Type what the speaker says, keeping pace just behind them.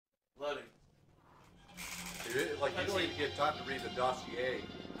Like, you don't even get time to read the dossier.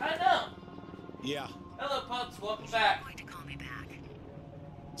 I know. Yeah. Hello, Pups. Welcome back. Going to call me back.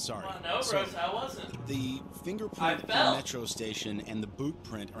 Sorry. Well, no, So, Rosa, I wasn't. the fingerprint I from fell. Metro Station and the boot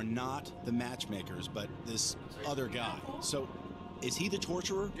print are not the matchmakers, but this other guy. So, is he the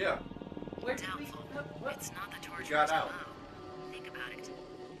torturer? Yeah. Where did we... Doubtful. What? It's not the We torturer's got out. MO. Think about it.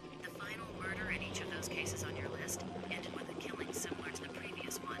 The final murder in each of those cases on your list ended with a killing similar to the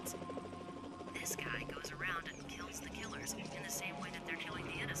previous ones. This guy goes around and kills the killers in the same way that they're killing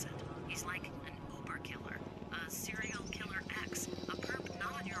the innocent. He's like an Uber killer, a serial killer X, a perp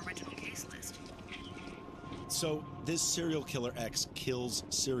not on your original case list. So, this serial killer X kills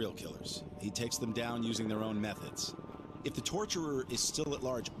serial killers. He takes them down using their own methods. If the torturer is still at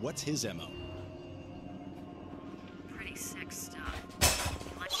large, what's his MO? Pretty sick stuff.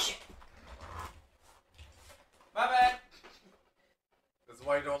 Shit. My bad. That's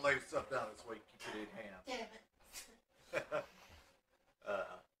why you don't lay stuff down. That's why you keep it in hand.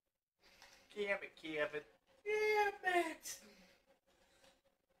 Damn it. Damn it. Damn it.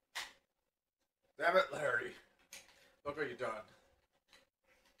 Damn it, Larry. Look what you done.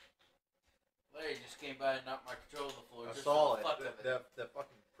 Larry just came by and knocked my control of the floor. I just saw for it. the fuck of it. That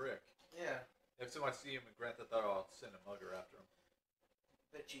fucking prick. Yeah. Next time I see him in Grand Theft Auto, I'll send a mugger after him.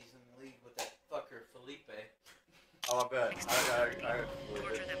 Bet she's in the league with that fucker Felipe. Oh, I bet. I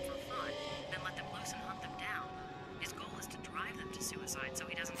Torture them for fun, then let them loose and hunt them down. His goal is to drive them to suicide so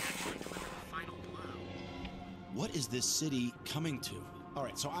he doesn't actually deliver the final blow. What is this city coming to? All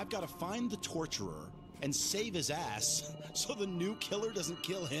right, so I've got to find the torturer and save his ass so the new killer doesn't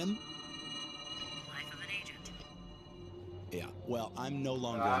kill him? Life of an agent. Yeah, well, I'm no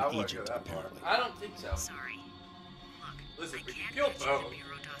longer I an wouldn't agent, go that far. apparently. I don't think so. Sorry. Look, Listen, I we can can't kill get you the both.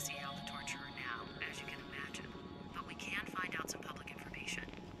 Bureau dossier on the torturer now, as you can imagine. But we can find out some public information.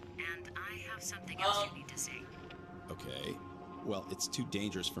 And I have something else you need to see. Okay. Well, it's too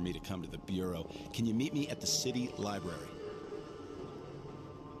dangerous for me to come to the Bureau. Can you meet me at the city library?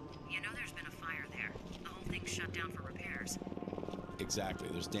 You know there's been a fire there. The whole thing's shut down for repairs. Exactly.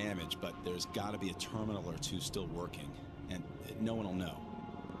 There's damage, but there's got to be a terminal or two still working. And no one will know.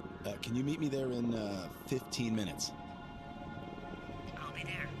 Can you meet me there in 15 minutes? I'll be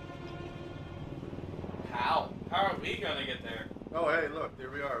there. How? How are we gonna get there? Oh, hey, look,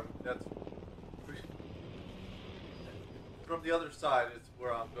 there we are. That's from the other side is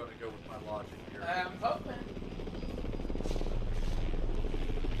where I'm going to go with my logic here. I'm hoping.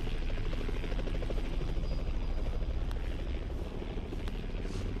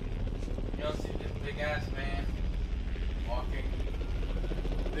 You don't see this big ass man walking.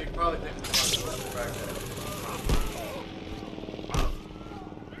 They probably think it's one of the practice.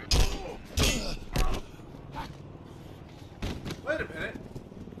 Wait a minute.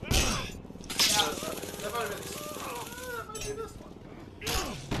 That might have been. That might be this one.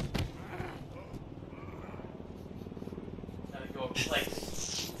 Gotta go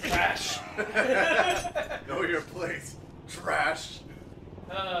place. Trash. Know your place. Trash.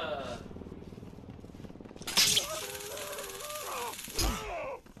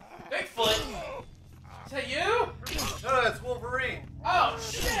 Bigfoot? Is that you? No, that's Wolverine. Oh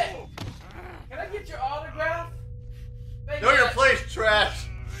shit! Can I get your autograph? Big Know your ass- place, trash.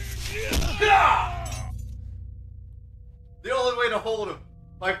 Ah! The only way to hold him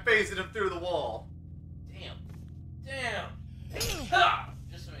by phasing him through the wall. Damn. Ha!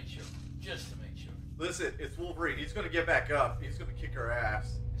 Just to make sure. Listen, it's Wolverine. He's gonna get back up. He's gonna kick our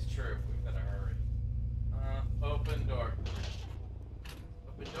ass. It's true. We better hurry. Open door.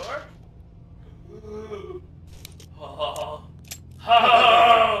 Open door? Ooh. Oh. Oh.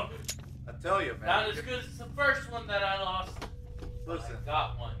 I tell you, man. Not as good as the first one that I lost. but Listen. I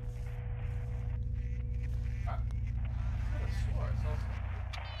got one. I could've swore I saw something.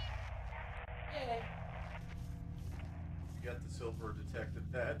 Yay. You got the silver detective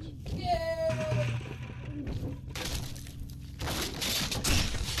badge. Yay!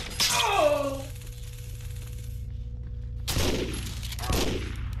 Oh!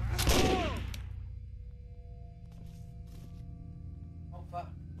 Oh fuck.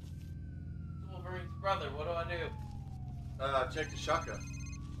 It's Wolverine's brother, what do I do? Check the shotgun.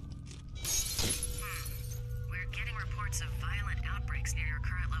 We're getting reports of violent outbreaks near your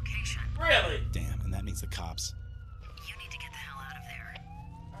current location. Really? Damn, and that means the cops. You need to get the hell out of there.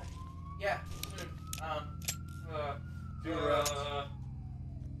 Yeah.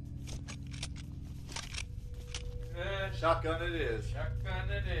 Shotgun it is. Shotgun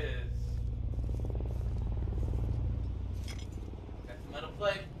it is. Got the metal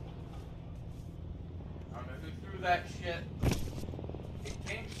plate. I don't know who threw that shit. It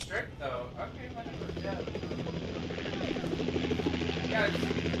came straight though. Okay, whatever. Yeah.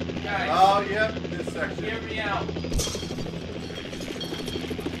 Guys. Oh, yep, this section. Hear me out.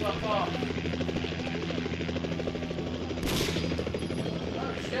 Fuck off.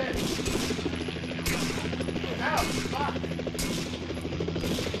 Oh shit. Ow, fuck.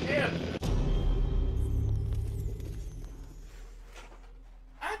 Damn.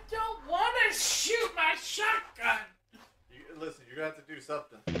 I don't want to shoot my shotgun. Listen, you're gonna have to do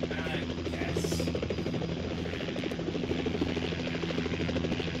something. I guess.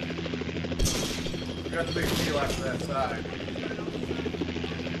 You have to make a deal after that side.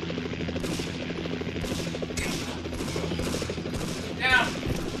 Down.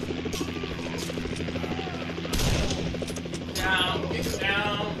 Down. Get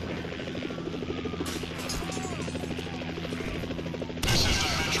down. This is the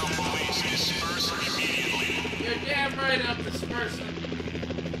Metro Police. Disperse immediately. You're damn right I'm dispersing.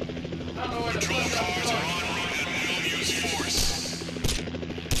 I don't know where the Patrol fuck I'm cars are going. en route and will use force.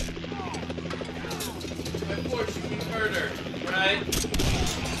 By force you mean murder, right?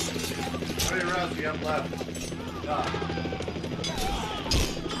 How many rounds do you have left? None.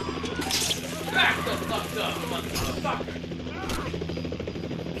 Back the fuck up, motherfucker!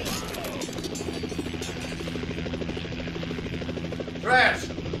 Trash!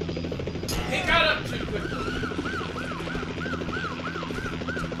 He got up too quickly.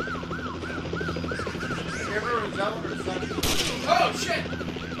 Camera was out or something? Oh shit!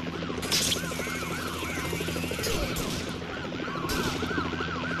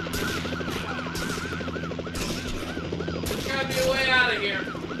 There's gotta be a way out of here.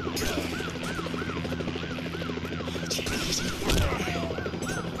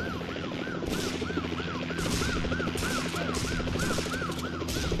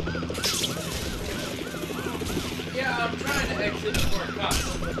 Yeah, I'm trying to exit before a cop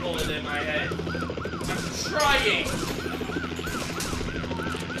puts a bullet in my head. I'm trying!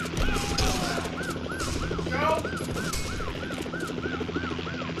 Go!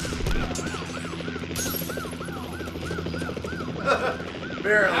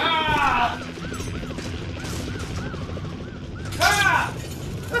 Barely. Ah! Ah!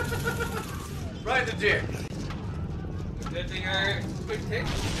 Right in the dick. Good thing I quick hit.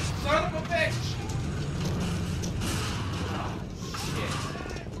 Son of a bitch! Oh, shit.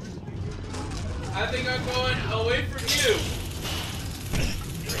 I think I'm going away from you.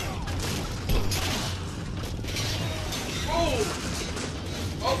 Oh!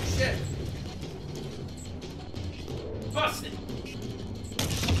 Oh, shit. Bust it.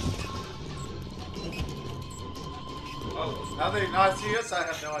 Oh. How they not see us? I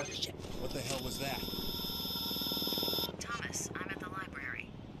have no idea. What the hell was that? Thomas, I'm at the library.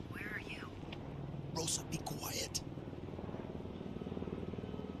 Where are you? Rosa, be quiet.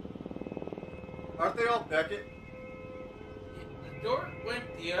 Aren't they all Beckett? The door went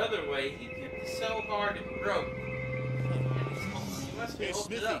the other way. He kicked it so hard it broke. And he must be Hey,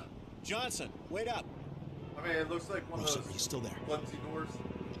 holding it Smithy. up. Johnson, wait up. I mean, it looks like one Rosa, of are you those still there? flimsy doors.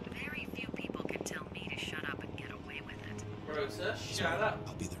 Very few people can tell me to shut up and get away with it. Rosa, shut up.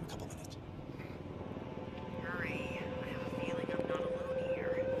 I'll be there in a couple minutes. Hurry. I have a feeling I'm not alone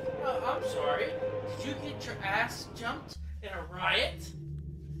here. Oh, I'm sorry. Did you get your ass jumped in a riot?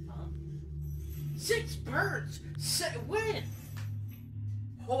 Huh? 6 birds. When?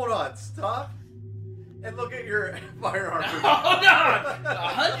 Hold on, stop. And look at your firearm. Hold on.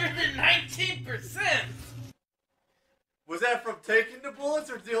 119%. Was that from taking the bullets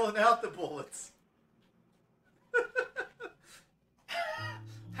or dealing out the bullets?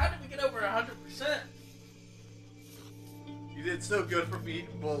 How did we get over 100%? You did so good from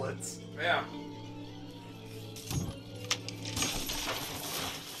eating bullets. Yeah.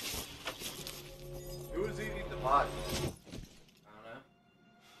 Who was eating the body? I don't know.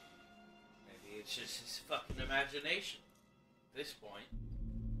 Maybe it's just his fucking imagination. At this point.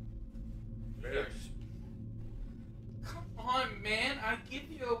 Maybe. Come on, man. I give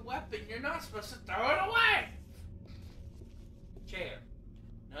you a weapon. You're not supposed to throw it away. Chair.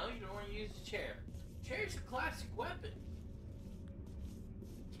 No, you don't want to use a chair. Chair's a classic weapon.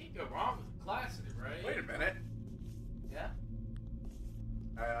 Can't go wrong with a classic, right? Wait a minute. Yeah?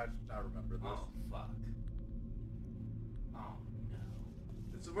 I remember this. Oh, fuck. Oh, no.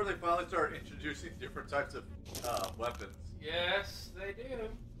 This is where they finally start introducing different types of weapons. Yes, they do.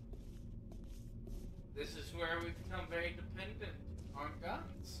 This is where we become very dependent on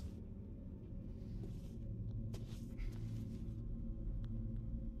guns.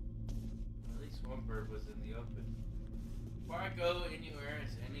 At least one bird was in the open. Before I go anywhere,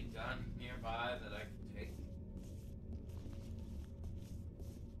 is any gun nearby that I can take?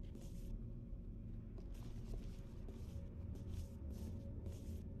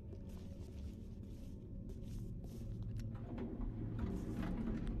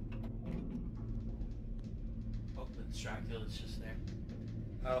 Dracula's just there.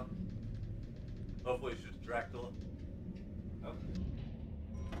 Oh. Hopefully it's just Dracula. Oh.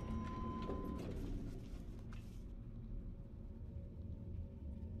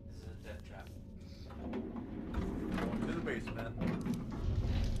 This is a death trap. Going to the basement.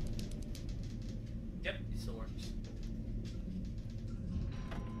 Yep, it still works.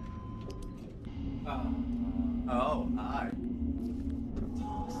 Oh, hi.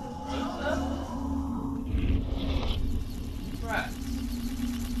 Rosa? Rat.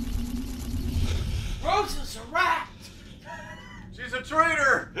 Rosa's a rat! She's a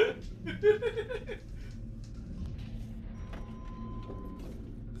traitor! The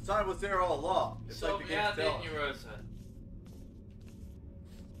sign was there all along. It's So like the yeah, game's telling didn't you, us. Rosa?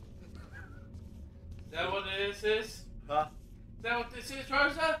 Is that what it is? Huh? Is that what this is,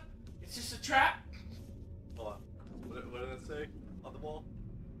 Rosa? It's just a trap? Hold on. What did it say on the wall?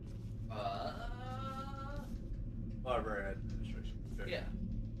 Library administration. Okay. Yeah.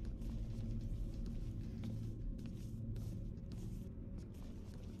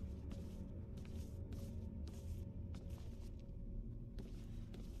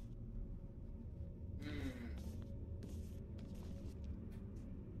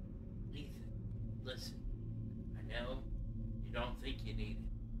 Ethan, listen. I know you don't think you need it,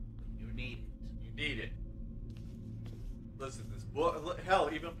 but you need it. You need it. Listen, this book, hell,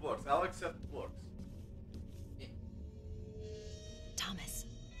 even books. I'll accept books.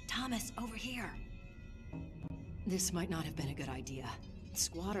 Thomas, over here. This might not have been a good idea.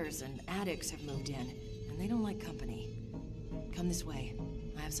 Squatters and addicts have moved in, and they don't like company. Come this way.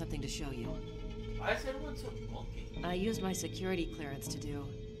 I have something to show you. Why is everyone so bulky? I used my security clearance to do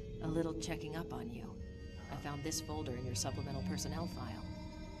a little checking up on you. I found this folder in your supplemental personnel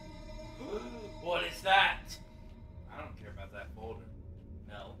file. What is that? I don't care about that folder.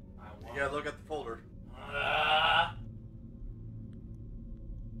 No, I want. You gotta look at the folder.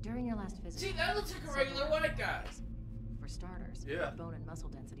 During your last visit... See, that looks like a regular white guy. For starters, Yeah. your bone and muscle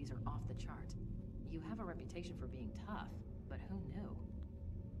densities are off the chart. You have a reputation for being tough, but who knew?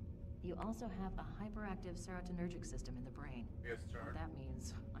 You also have a hyperactive serotonergic system in the brain. Yes, What turn. that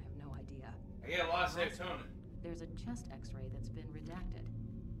means, I have no idea. I get a lot of serotonin. There's a chest x-ray that's been redacted.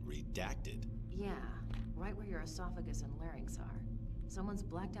 Redacted? Yeah, right where your esophagus and larynx are. Someone's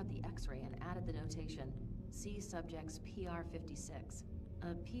blacked out the x-ray and added the notation, see subject's PR56.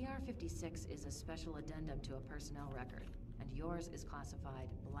 A PR56 is a special addendum to a personnel record, and yours is classified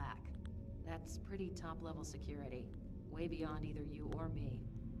black. That's pretty top-level security, way beyond either you or me.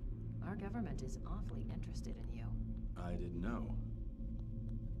 Our government is awfully interested in you. I didn't know.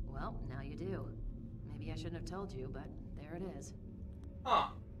 Well, now you do. Maybe I shouldn't have told you, but there it is. Huh.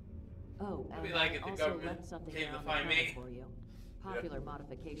 Oh, It'd be and like I if the also government left something came to down find the me. for you. Popular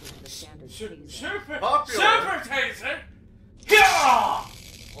modification of the standard taser. Super Popular. taser! Yeah!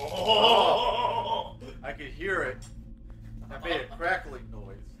 Oh! I could hear it. I made a crackling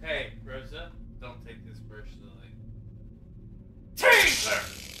noise. Hey, Rosa, don't take this personally. Taser!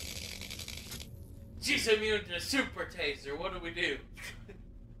 She's immune to super taser. What do we do?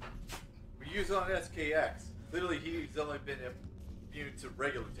 We use it on SKX. Literally, he's only been immune to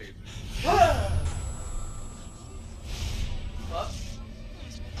regular tasers. Fuck.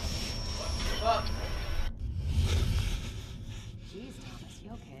 Fuck. Jeez, Thomas,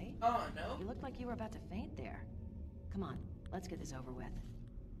 you okay? Oh, no. You looked like you were about to faint there. Come on, let's get this over with.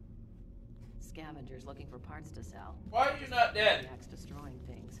 Scavengers looking for parts to sell. Why are you not dead? Maniacs destroying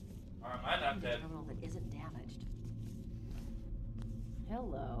things. Or am I not Find a dead? terminal that isn't damaged.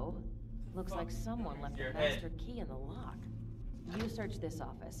 Hello. Looks Fuck like someone left your a head. master key in the lock. You search this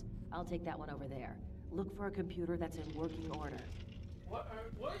office. I'll take that one over there. Look for a computer that's in working order.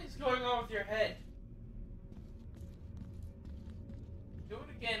 What is going on with your head? Do it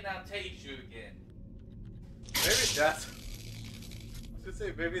again, and I'll tase you again. Maybe that's. I was gonna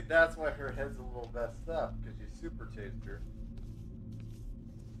say, maybe that's why her head's a little messed up, because you super tased her.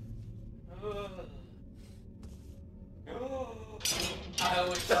 I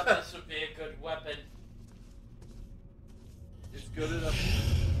always thought this would be a good weapon. It's good enough.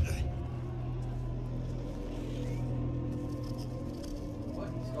 What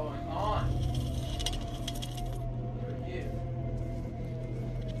is going on? Who are you?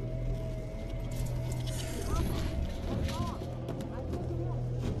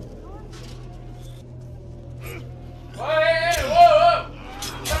 Hey, whoa!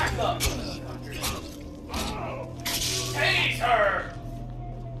 Back up! Taser!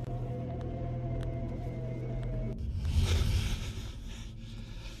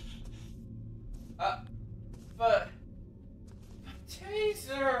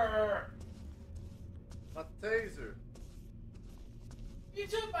 You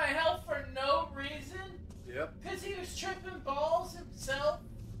took my health for no reason? Yep. Because he was tripping balls himself?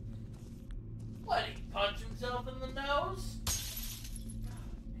 What, he punched himself in the nose?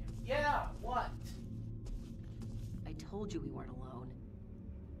 Yeah, what? I told you we weren't alone.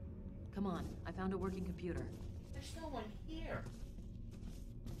 Come on, I found a working computer. There's no one here.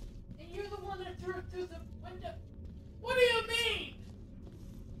 And you're the one that threw it through the window. What do you mean?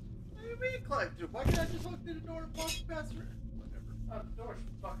 What do you mean, Clive? Dude, why can't I just walk through the door and walk past her? Whatever. Oh, the door's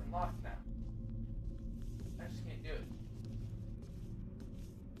fucking locked now. I just can't do it.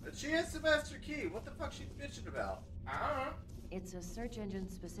 But she has the master key. What the fuck's she bitching about? I don't know. It's a search engine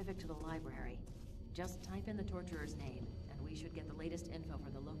specific to the library. Just type in the torturer's name, and we should get the latest info for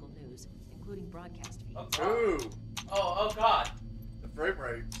the local news, including broadcast feeds. Oh, God. Ooh, Oh, God. the frame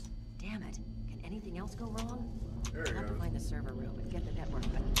rate. Damn it. Can anything else go wrong? There We'll you have to go. find the server room and get the network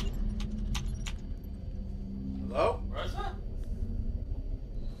back. Hello? Rosa?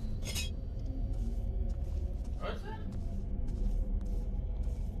 Rosa?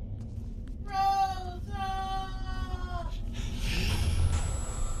 Rosa!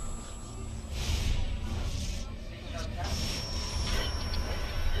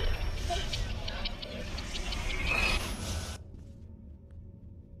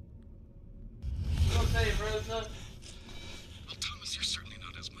 Okay, Rosa. Well, Thomas, you're certainly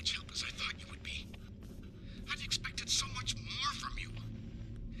not as much help as I thought you would be. I'd expected so much more from you.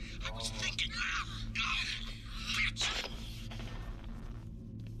 I was thinking, bitch.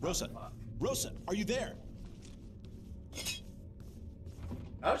 Rosa! Rosa, are you there?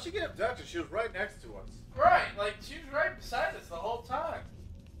 How did she get abducted? She was right next to us. Right, like she was right beside us the whole time.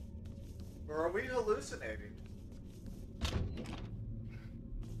 Or are we hallucinating?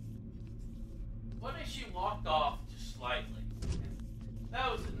 What if she walked off just slightly?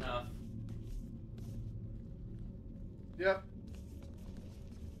 That was enough. Yep.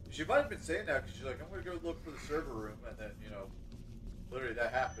 She might have been saying that because she's like, I'm going to go look for the server room. And then, you know, literally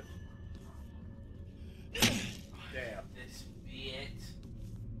that happened. Damn. This be it.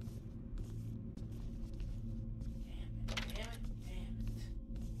 Damn it.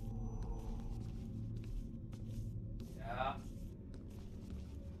 Yeah.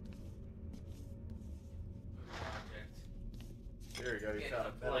 Project. There you go. You Get found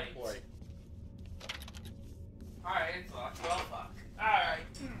the a metal plate. plate. Alright, it's locked. Well, fuck. Alright.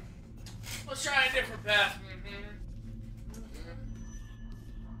 Let's try a different path.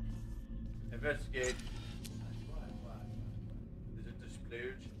 Investigate. Is it the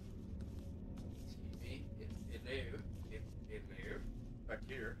splooge? Excuse me. Hello. Hello. Back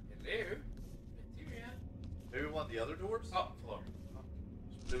here. Hello. Bacteria. Maybe one of the other doors? Oh, floor.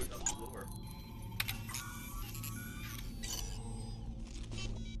 Splooge on the floor.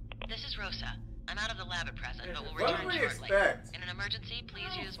 This is Rosa. I'm out of the lab at present, but will What return do we shortly. expect? In an emergency,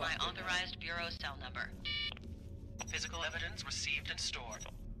 please use my authorized bureau cell number. Physical evidence received and stored.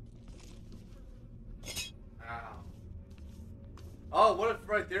 Ow. Oh, what if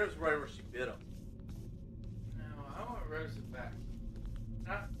right there is right where she bit him? No, I want Rosa back.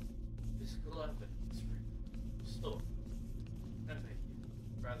 Not physical evidence. Store. No, thank you.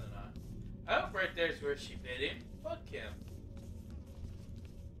 Rather not. I hope right there's where she bit him. Fuck him.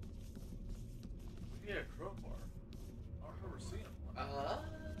 We need a crowbar. I don't remember seeing one.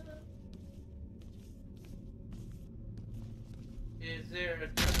 Is there a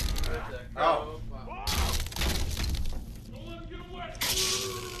with a Oh. crowbar? Don't let him get away!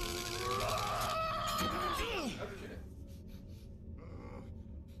 Oh, shit.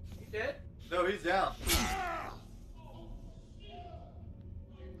 You dead? No, he's down.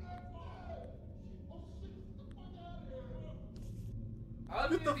 I'll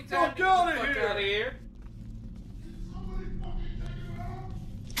Get give the you time fuck to outta get the fuck here. out of here.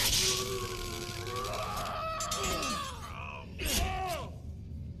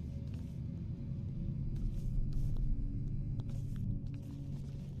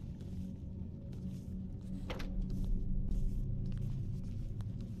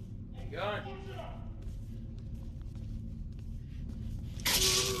 You going?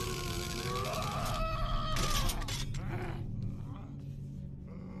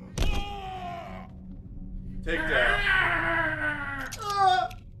 Take down. Ah!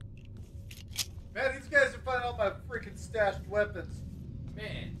 Man, these guys are finding all my freaking stashed weapons.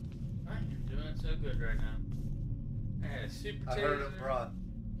 Man, I am doing so good right now. I had a super I heard him taser. run.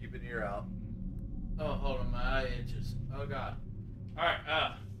 Keep an ear out. Oh, hold on, my eye itches. Oh god. Alright,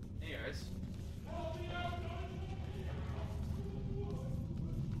 anyways.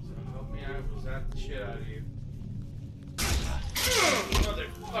 So help me out, was that the shit out of you?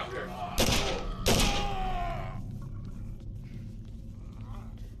 Motherfucker!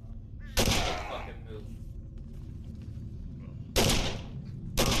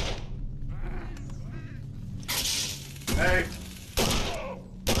 Hey.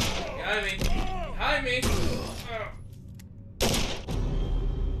 Behind me. Behind me.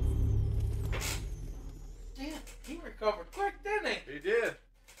 Damn, he recovered quick, didn't he? He did.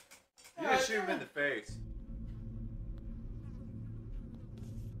 You just shoot him in the face.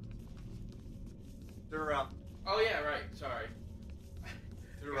 Turn around. Oh yeah, right. Sorry.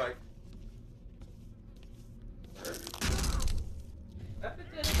 To the right. That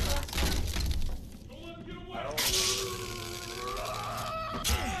bit did it last time. Don't let him get away. I don't.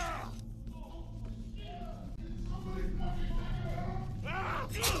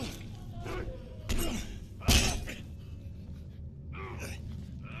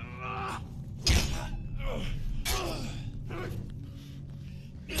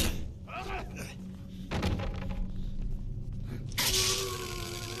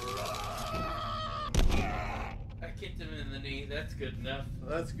 I kicked him in the knee. That's good enough. Well,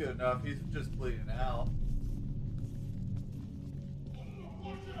 that's good enough. He's just bleeding out.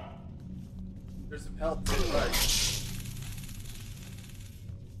 There's some health to the right.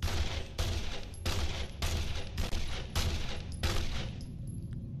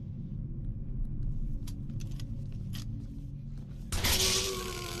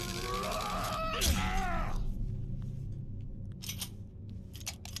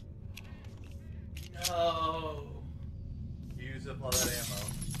 No. He used up all that ammo.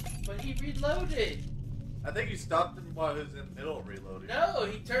 But he reloaded. I think he stopped him while he was in the middle of reloading. No,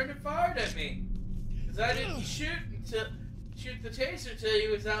 he turned and fired at me. Because I didn't shoot the taser till he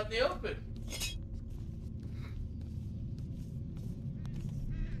was out in the open.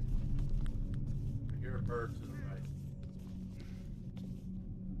 I hear a bird to the right.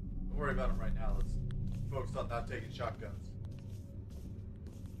 Don't worry about him right now. Let's focus on not taking shotguns.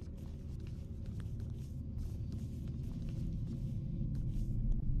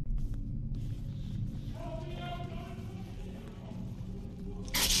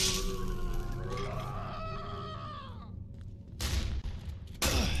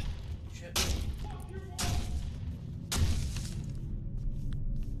 Shit.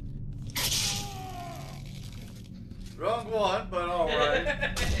 Wrong one, but alright.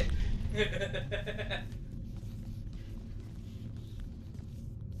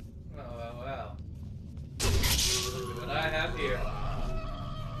 Oh, wow. Look at what I have here.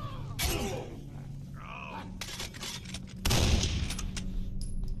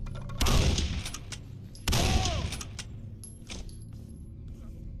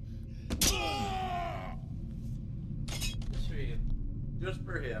 Just for you. Just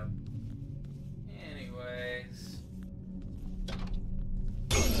for him. Anyways.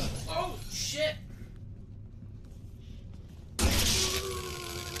 Oh, shit!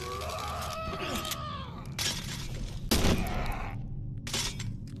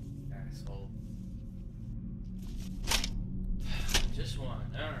 Asshole. Just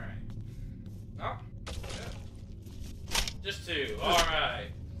one, alright. Oh, yeah. Just two,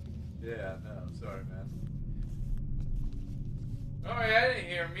 alright. Yeah, no, sorry, man. Alright, I didn't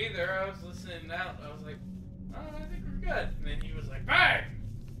hear him either. I was listening out. I was like, oh, I think we're good. And then he was like, bang!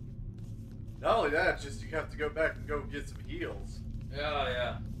 Not only that, just you have to go back and go get some heals. Oh,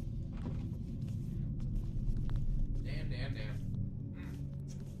 yeah. Damn.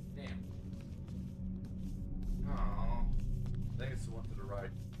 Damn. Aw. I think it's the one to the right.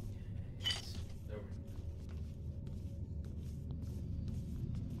 It's over.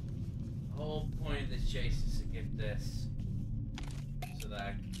 The whole point of this chase is to get this so that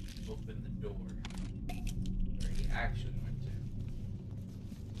I can open the door where he actually went to.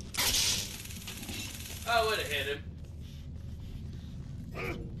 I would have hit him.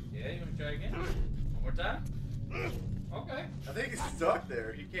 Yeah, you want to try again? One more time? Okay. I think he's stuck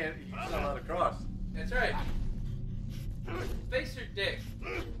there. He's not allowed to cross. That's right. Face or dick?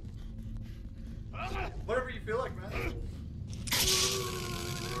 Whatever you feel like, man.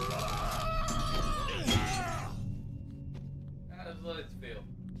 How does Liz feel?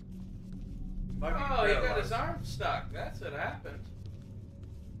 Might be Oh, he got paralyzed. his arm stuck. That's what happened.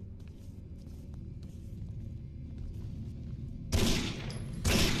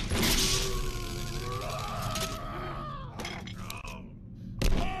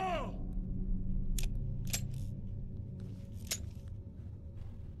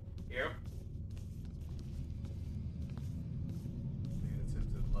 Hear him? I think it's him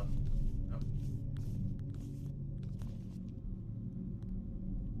to the left. Nope.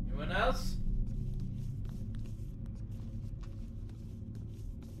 Anyone else?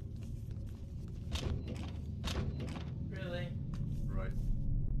 Really? Right.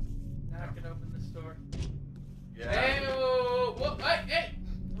 Now I can open this door. Yeah. Hey, whoa, hey!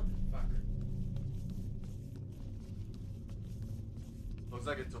 Motherfucker.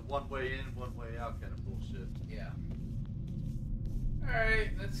 way in, one way out kind of bullshit. Yeah.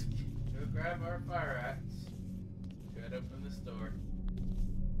 Alright, let's go grab our fire axe. Go ahead, open this door.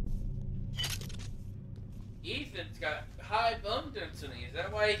 Ethan's got high bone density. Is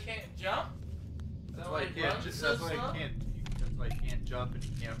that why he can't jump? That's why he can't. That's why he can't jump and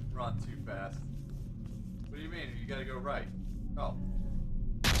he can't run too fast. What do you mean? You gotta go right. Oh.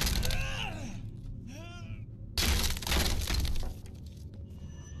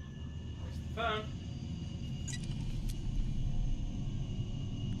 Where's the phone?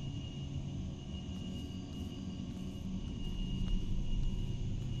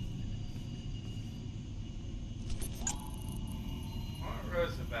 I want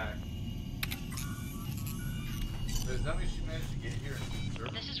Rosa back. Does that mean she managed to get here and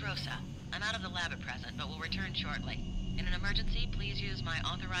serve? This is Rosa. I'm out of the lab at present, but will return shortly. In an emergency, please use my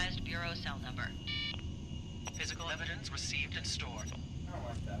authorized bureau cell number. Physical evidence received and stored. I don't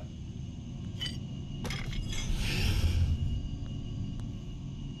like that.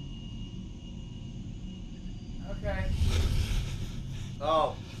 Okay.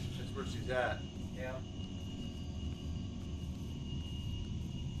 Oh, that's where she's at. Yeah.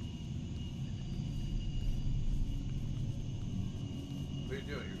 What are you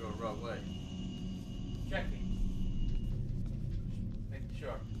doing? You're going the wrong way. Checking. Making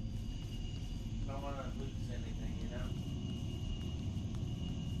sure. Don't want to lose anything, you know?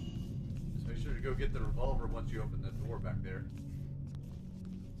 Just make sure to go get the revolver once you open the door back there.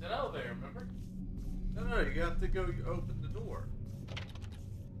 It's an elevator, remember? No, you have to go open the door.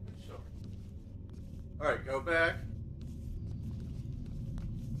 Sure. Alright, go back.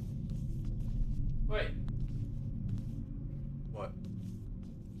 Wait, What?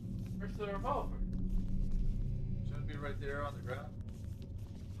 where's the revolver? Shouldn't it be right there on the ground?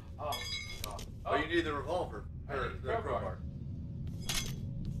 Oh, God. Oh, you need the revolver. I Or need the crowbar. crowbar.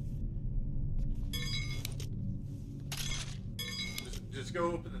 Just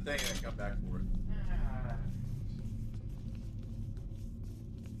go open the thing and then come back for it. Ah.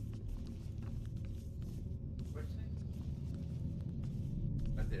 Which thing?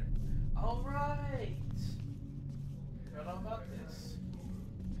 Right there. All right. Forgot all about this.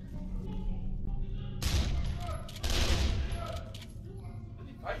 What are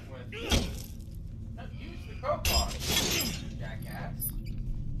you fighting with? No, use the crowbar, jackass.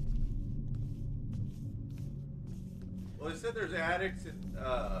 Well, they said there's addicts and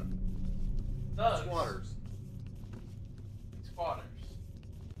Thugs. squatters. Squatters.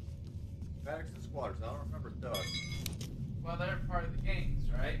 Addicts and squatters. I don't remember thugs. Well, they're part of the gangs,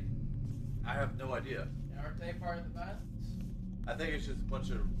 right? I have no idea. And aren't they part of the violence? I think it's just a bunch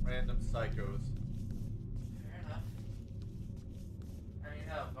of random psychos. Fair enough. I mean,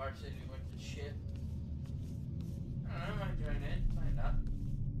 how varsity went to shit. I don't know, I might join in, might not.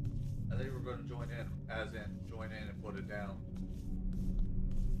 I think we're going to join in, as in join in and put it down.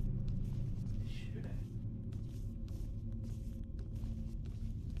 Shoot it.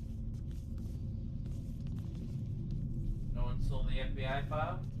 No one sold the FBI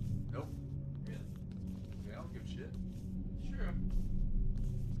file? Nope. Really? I don't give a shit. True.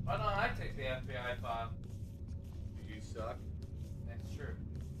 Why don't I take the FBI file? You suck. That's true.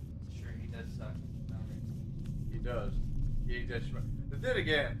 Sure, he does suck. He does. He does. But then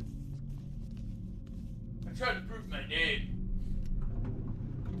again, I tried to prove my name.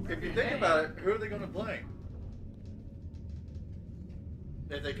 if you think about it, who are they going to blame?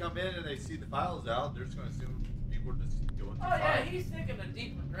 If they come in and they see the files out, they're just going to assume people are just going to Oh yeah, he's thinking a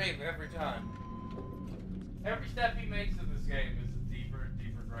deeper grave every time. Every step he makes in this game is a deeper and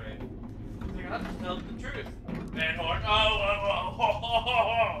deeper grave. He's like, I'll just tell the truth. Van Horn,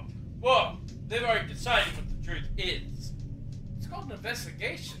 whoa, they've already decided what the truth is. It's called an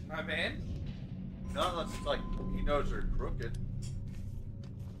investigation, my man. Not unless it's like he knows they're crooked.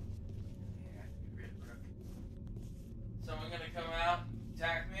 Yeah, I could be real crooked. Someone gonna come out,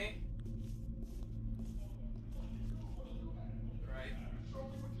 attack me? Right.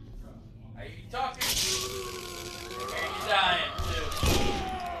 Are you talking? Are you dying too?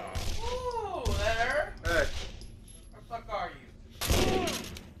 Ooh, that hurt? Hey, Where the fuck are you?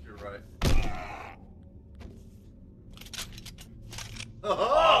 you're right.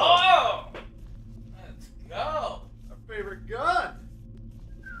 Oh! Let's go! Our favorite gun!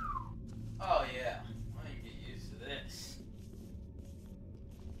 Oh yeah, why don't you get used to this?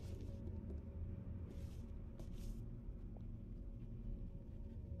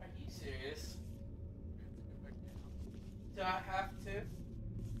 Are you serious? Do I have to?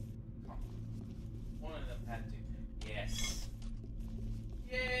 Come on. One of them had to. Yes.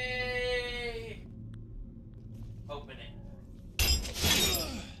 Yay! Open it.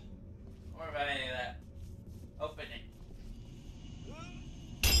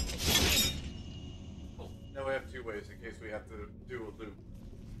 2 ways in case we have to do a loop.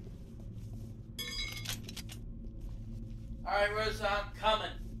 Alright, Rosa, I'm coming.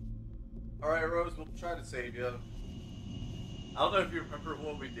 Alright, Rose, we'll try to save you. I don't know if you remember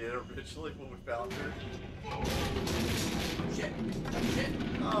what we did originally when we found her. Shit. Shit.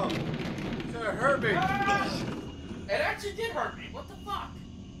 Oh, it's gonna hurt me. Ah! It actually did hurt me. What the fuck?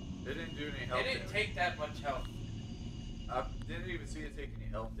 It didn't do any health It didn't damage. take that much health. I didn't even see it take any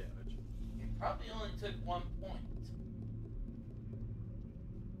health damage. It probably only took 1 point.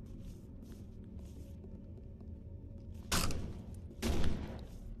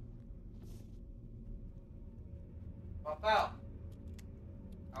 Pop out.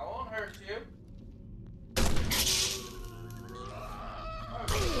 I won't hurt you. Oh,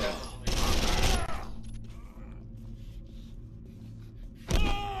 definitely.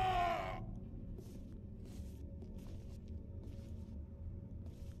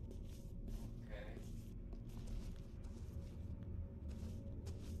 Okay.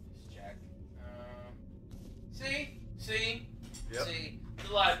 Just check. See? Yep. See?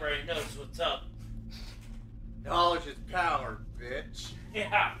 The library knows what's up. Knowledge is power, bitch.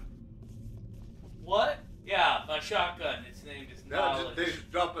 Yeah. What? Yeah, my shotgun. Its name is No, Knowledge. they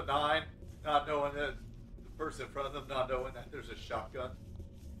just drop a 9, not knowing that the person in front of them, not knowing that there's a shotgun.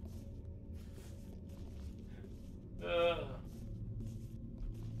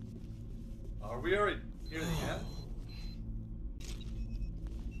 Are we already near the end?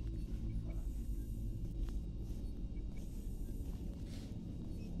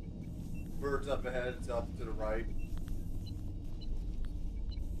 Birds up ahead, it's up to the right.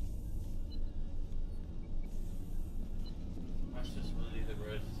 I just believe the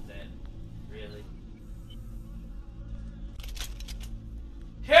Rose is dead. Really?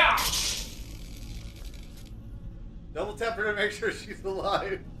 Yeah! Double tap her to make sure she's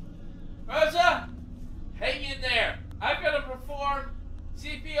alive. Rosa! Hang in there. I'm gonna perform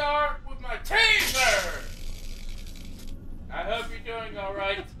CPR with my taser! I hope you're doing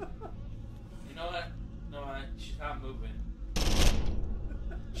alright. You know what? No, she's not moving.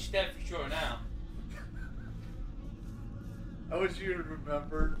 She's dead for sure now. I wish you had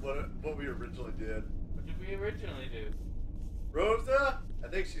remembered what we originally did. What did we originally do? Rosa? I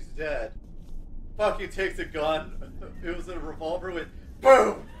think she's dead. Fucking takes a gun. It was a revolver with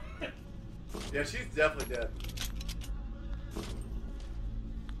boom! Yeah, she's definitely dead.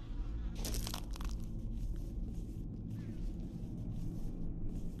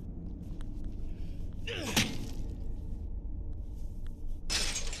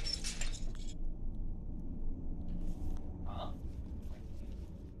 Huh?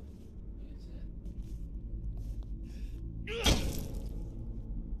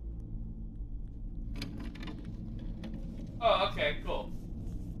 Oh, okay, cool.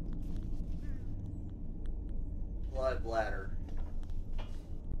 Blood bladder.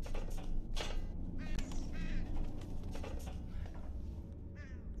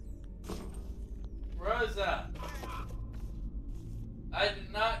 Rosa! I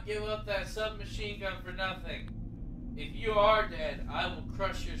did not give up that submachine gun for nothing. If you are dead, I will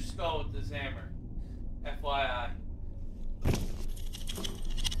crush your skull with this hammer. FYI. Where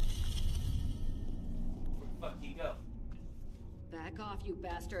the fuck you go? Back off, you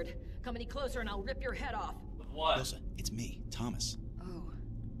bastard. Come any closer and I'll rip your head off. With what? Rosa, it's me, Thomas. Oh.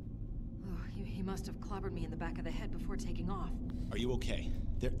 Oh, he must have clobbered me in the back of the head before taking off. Are you okay?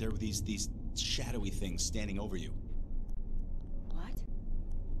 There were these shadowy things standing over you. What?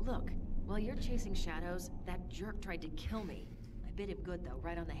 Look, while you're chasing shadows, that jerk tried to kill me. I bit him good, though,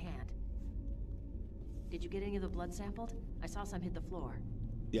 right on the hand. Did you get any of the blood sampled? I saw some hit the floor.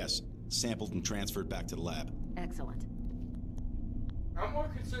 Yes, sampled and transferred back to the lab. Excellent. I'm more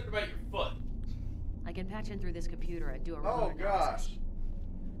concerned about your foot. I can patch in through this computer and do a Oh root gosh. analysis.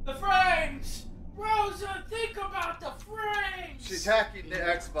 The frames! Rosa, think about the frames! She's hacking the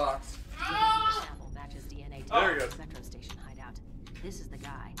Xbox. Ah! The sample matches DNA to There you the go. Centro Station hideout. This is the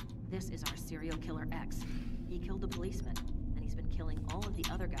guy. This is our serial killer X. He killed a policeman, and he's been killing all of the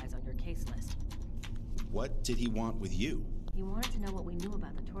other guys on your case list. What did he want with you? He wanted to know what we knew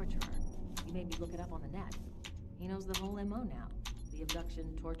about the torturer. He made me look it up on the net. He knows the whole MO now. The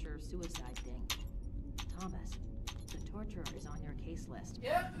abduction, torture, suicide thing. Thomas, the torturer is on your case list.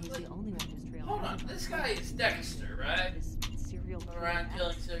 Yeah, He's but the only one who's trailed. hold on, this guy is Dexter, right? This serial killer Around X.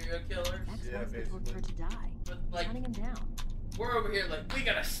 killing serial killers. X Yeah, wants the basically. torturer to die. But, He's like, hunting him down. we're over here like, we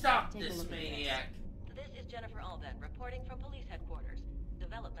gotta stop Take a this look at this. maniac. This is Jennifer Alden reporting from police headquarters.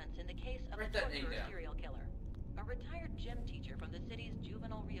 Developments in the case of Write the that name torturer down. serial killer. A retired gym teacher from the city's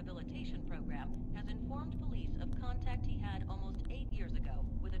juvenile rehabilitation program has informed police of contact he had almost 8 years ago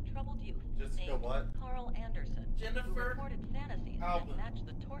with a troubled youth Jessica named what? Carl Carl Anderson, who Jennifer reported fantasies Alban. that match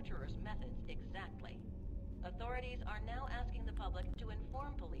the torturer's methods exactly. Authorities are now asking the public to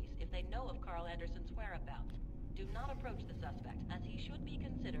inform police if they know of Carl Anderson's whereabouts. Do not approach the suspect, as he should be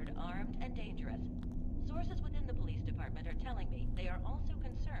considered armed and dangerous. Sources within the police department are telling me they are also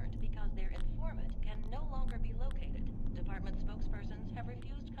concerned because their informant can no longer be located. Department spokespersons have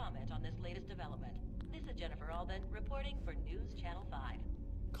refused comment on this latest development. This is Jennifer Alban reporting for News Channel 5.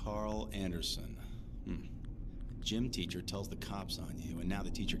 Carl Anderson. Gym teacher tells the cops on you, and now the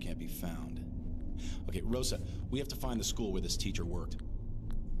teacher can't be found. Okay, Rosa, we have to find the school where this teacher worked.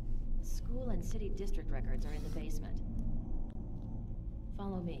 School and city district records are in the basement.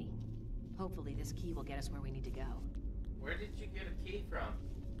 Follow me. Hopefully this key will get us where we need to go. Where did you get a key from?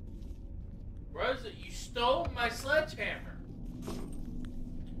 Rosa, you stole my sledgehammer.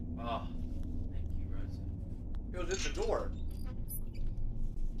 Oh, thank you, Rosa. It was in the door.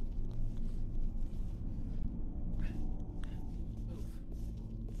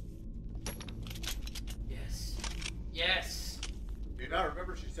 Yes. Yes. Do you not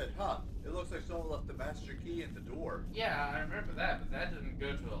remember she said, huh, it looks like someone left the master key in the door. Yeah, I remember that, but that didn't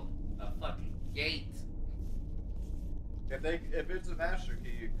go to a fucking gate. If it's a master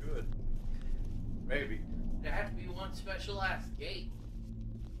key, it could. Maybe. There had to be one special ass gate.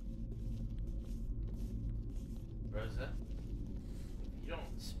 Rosa, if you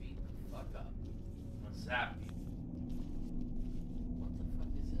don't speak the fuck up, I'm gonna zap you. What the fuck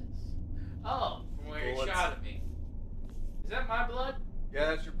is this? Oh, from where you Bullets. shot at me. Is that my blood? Yeah,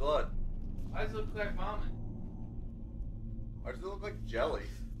 that's your blood. Why does it look like vomit? Why does it look like jelly?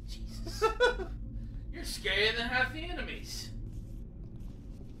 Jesus. You're scarier than half the enemies.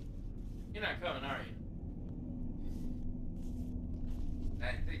 You're not coming, are you?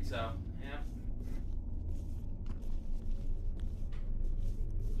 I didn't think so. Yeah.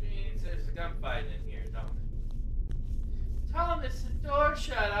 Means there's a gunfight in here, don't it? Thomas, the door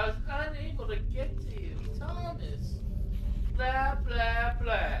shut. I was unable to get to you. Thomas. Blah, blah,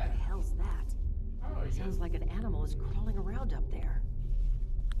 blah. What the hell's that? Oh, It sounds like an animal is crawling around up there.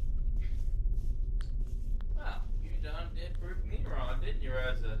 Well, you done did prove me wrong, didn't you,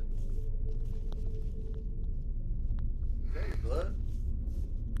 Rosa? Hey, blood.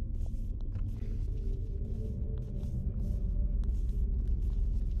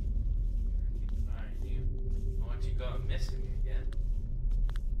 Keep an eye on you. I want you going missing again.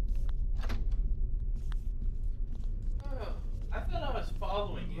 Oh, I thought I was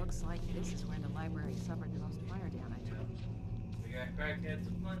following you. Looks like this is where the library suffered the most fire damage. We got crackheads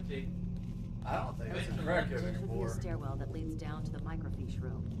aplenty. I don't think There's it's a crackhead gently anymore. stairwell that leads down to the microfiche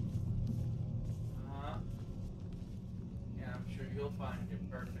room. Yeah, I'm sure you'll find your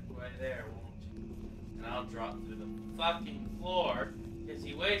perfect way there, won't you? And I'll drop through the fucking floor, because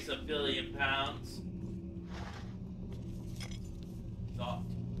he weighs 1 billion pounds. You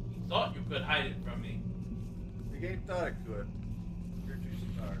thought you could hide it from me. The game thought it could. You're too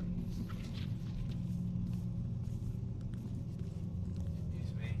smart.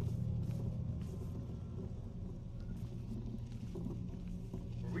 Excuse me.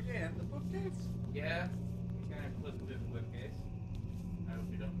 Were we in the bookcase? Yeah, you kind of flipped through the bookcase. I hope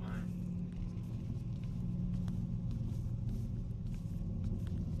you don't mind.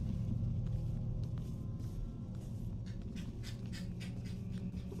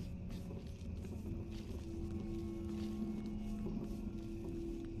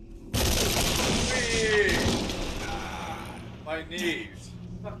 My knees.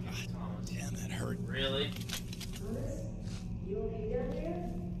 Fucking Thomas. Damn, that hurt. Really?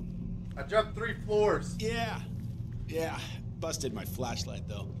 I jumped 3 floors. Yeah. Busted my flashlight,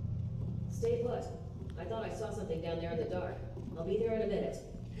 though. Stay put. I thought I saw something down there in the dark. I'll be there in a minute.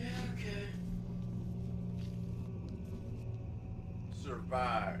 Yeah, okay.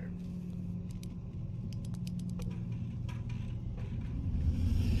 Survived.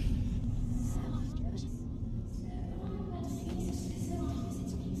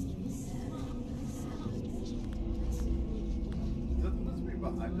 Doesn't this be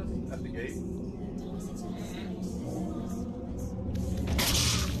behind us at the gate?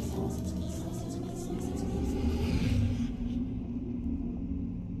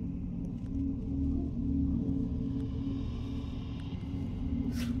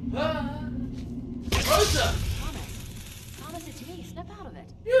 Ah! Rosa! Thomas, it's me. Snap out of it.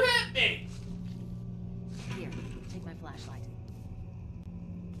 You hit me! Here, take my flashlight.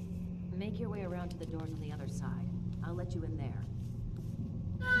 Make your way around to the doors on the other side. I'll let you in there.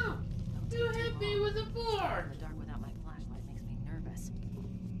 No! Don't You take too hit me long. with a In board! the dark without my flashlight makes me nervous.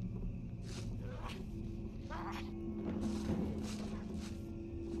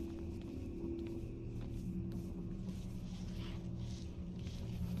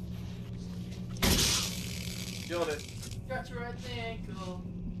 killed it. Got you right in the ankle.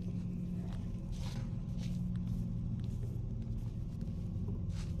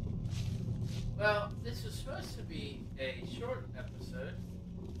 Well, this was supposed to be a short episode.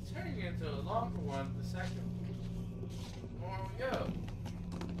 It's turning into a longer one the second more we go.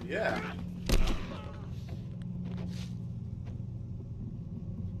 Yeah.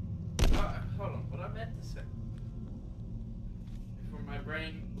 Hold on, what I meant to say. Before my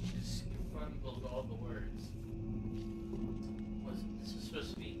brain just fumbled all the words. This was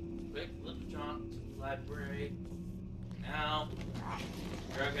supposed to be quick, little jaunt to the library. Now,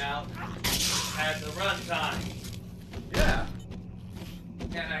 drug out, had the runtime. Yeah.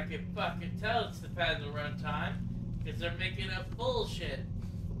 And I can fucking tell it's the pad the runtime because they're making up bullshit.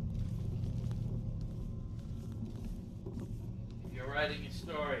 If you're writing a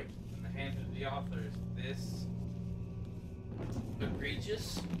story in the hands of the author is this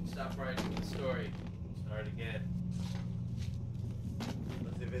egregious, stop writing the story. Start again.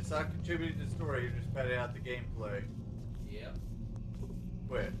 But if it's not contributing to the story, you're just padding out the gameplay. Yep.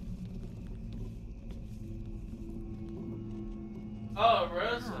 Quit. Oh,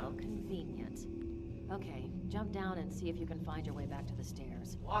 Rosa. How convenient. Okay, jump down and see if you can find your way back to the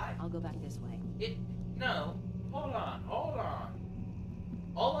stairs. Why? I'll go back this way. No. Hold on.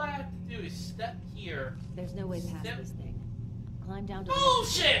 All I have to do is step here. There's no way past this thing. Climb down to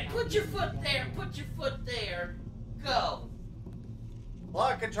Bullshit! the Put your foot there. Put your foot there. Go.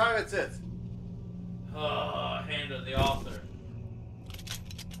 Plot contrivances. Oh, hand of the author.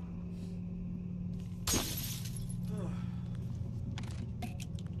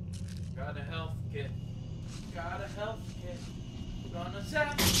 Got a health kit. Gonna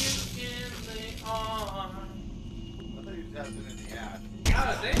zap you in the arm. I thought you zapped it in the ass. I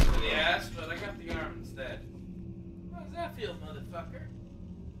was aiming for the ass, but I got the arm instead. How does that feel, motherfucker?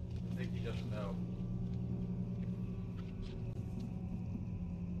 I think he doesn't know.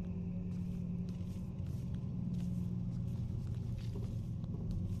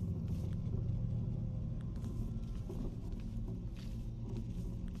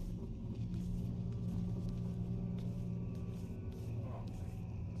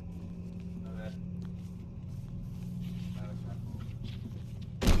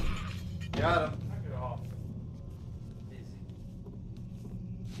 Got him. Knock it off. Busy.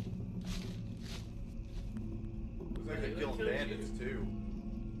 Looks like they're killing bandits too.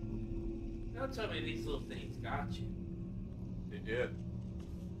 Don't tell me these little things got you. They did.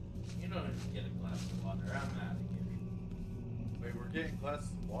 You don't even get a glass of water. I'm out of here. Wait, we're getting glasses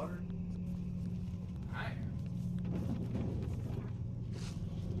of water? I am.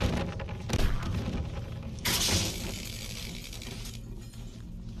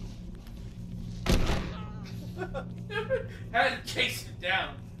 Had to chase it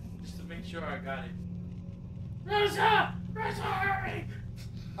down just to make sure I got it. Rosa! Rosa, hurry!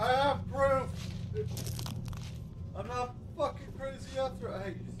 I have proof! I'm not fucking crazy after. Hey,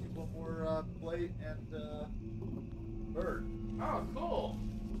 you see one more plate and bird. Oh, cool.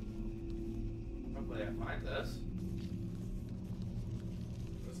 Hopefully I find this.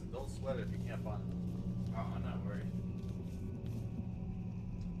 Listen, don't sweat it if you can't find them. Oh, I'm not worried.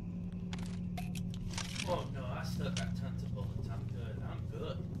 Oh no, I still got tons of bullets. I'm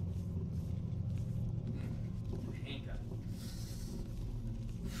good. Handgun.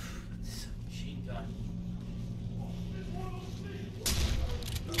 Machine gun.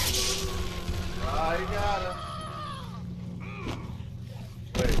 I got him.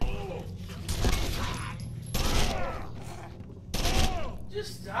 Wait.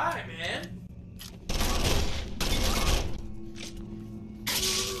 Just die, man.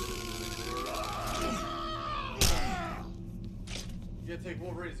 You gotta take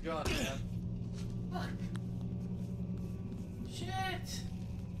Wolverine's gun, man. Fuck. Shit.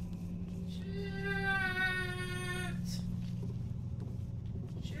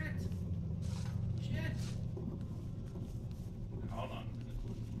 Hold on a minute.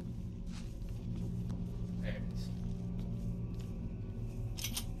 There it is.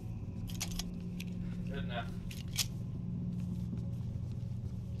 Good enough.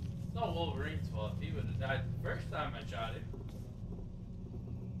 It's all Wolverine's fault. If he would have died the first time I shot him.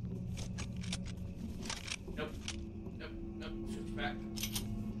 Nope. Switch back.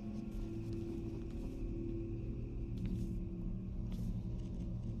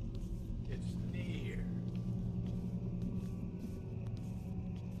 It's near.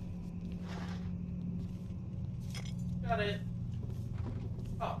 Got it.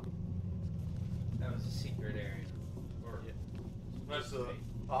 Oh. That was a secret area. Or Yeah. supposed Just to be.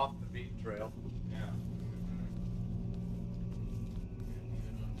 off the beaten trail. Yeah.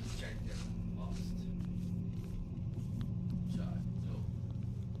 Check it. Lost.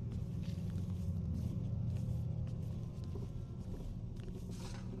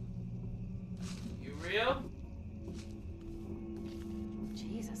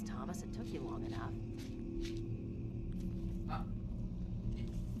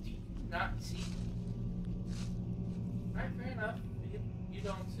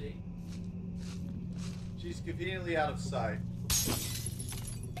 see. She's conveniently out of sight.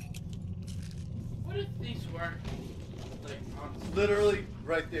 What if these weren't like on? Literally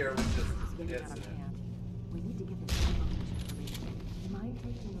right there was just It's an getting out of incident. hand. We need to get this information. Mind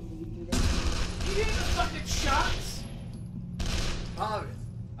taking the lead through this? You hear the fucking shots? Thomas,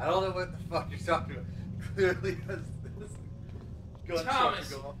 I don't know what the fuck you're talking about. Clearly has this gunshot Thomas,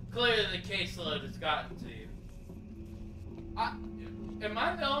 to go off. clearly the caseload has gotten to you. Am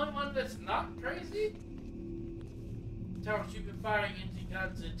I the only one that's not crazy? Thomas, you've been firing empty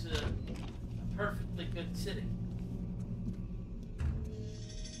guns into a perfectly good city.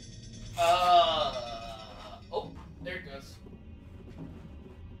 Oh, there it goes.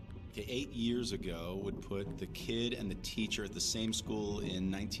 Okay, 8 years ago would put the kid and the teacher at the same school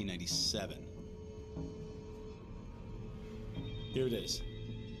in 1997. Here it is.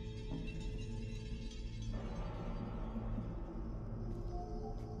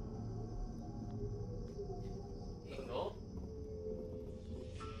 Eagle.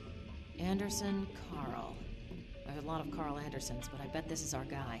 Anderson Carl. There's a lot of Carl Andersons, but I bet this is our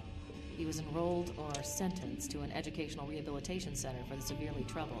guy. He was enrolled or sentenced to an educational rehabilitation center for the severely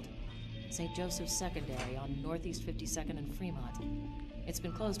troubled. St. Joseph's Secondary on Northeast 52nd and Fremont. It's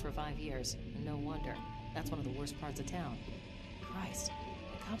been closed for 5 years, and no wonder. That's one of the worst parts of town. Christ,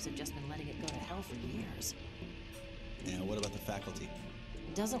 the cops have just been letting it go to hell for years. And what about the faculty?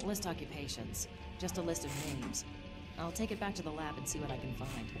 It doesn't list occupations, just a list of names. I'll take it back to the lab and see what I can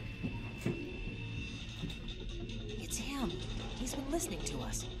find. It's him. He's been listening to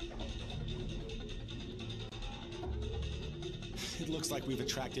us. It looks like we've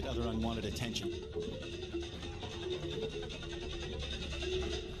attracted other unwanted attention.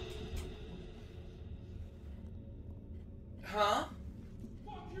 Huh?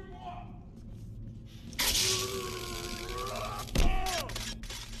 Fuck you up!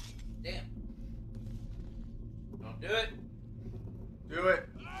 Damn. Don't do it. Do it.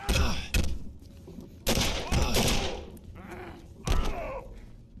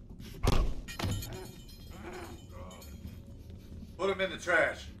 Put him in the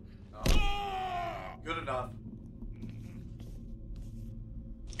trash. Oh. Good enough.